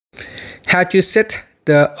How to set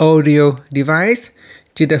the audio device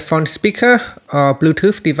to the phone speaker or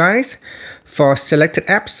Bluetooth device for selected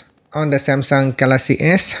apps on the Samsung Galaxy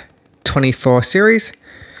S24 series.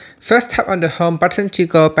 First, tap on the home button to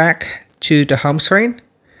go back to the home screen.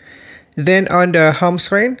 Then on the home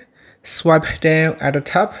screen, swipe down at the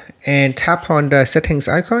top and tap on the settings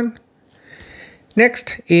icon.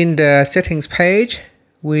 Next, in the settings page,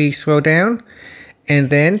 we scroll down and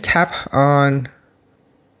then tap on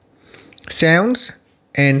sounds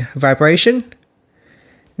and vibration.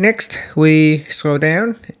 Next, we scroll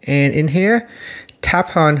down and in here,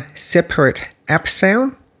 tap on separate app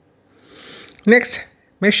sound. Next,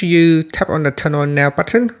 make sure you tap on the turn on now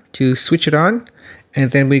button to switch it on,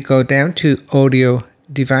 and then we go down to audio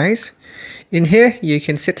device. In here, you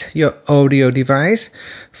can set your audio device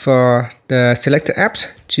for the selected apps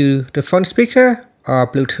to the phone speaker or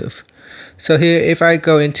Bluetooth. So here, if I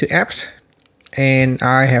go into apps and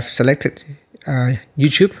I have selected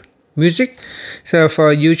YouTube music. So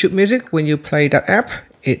for YouTube music, when you play that app,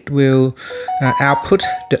 it will output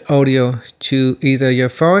the audio to either your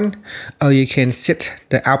phone, or you can set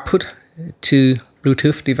the output to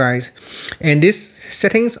Bluetooth device. And these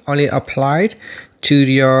settings only applied to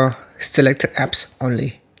your selected apps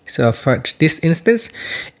only. So for this instance,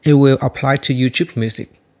 it will apply to YouTube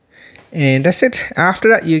music. And that's it. After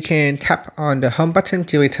that, you can tap on the home button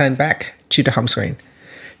to return back to the home screen.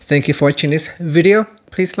 Thank you for watching this video.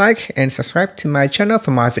 Please like and subscribe to my channel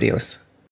for more videos.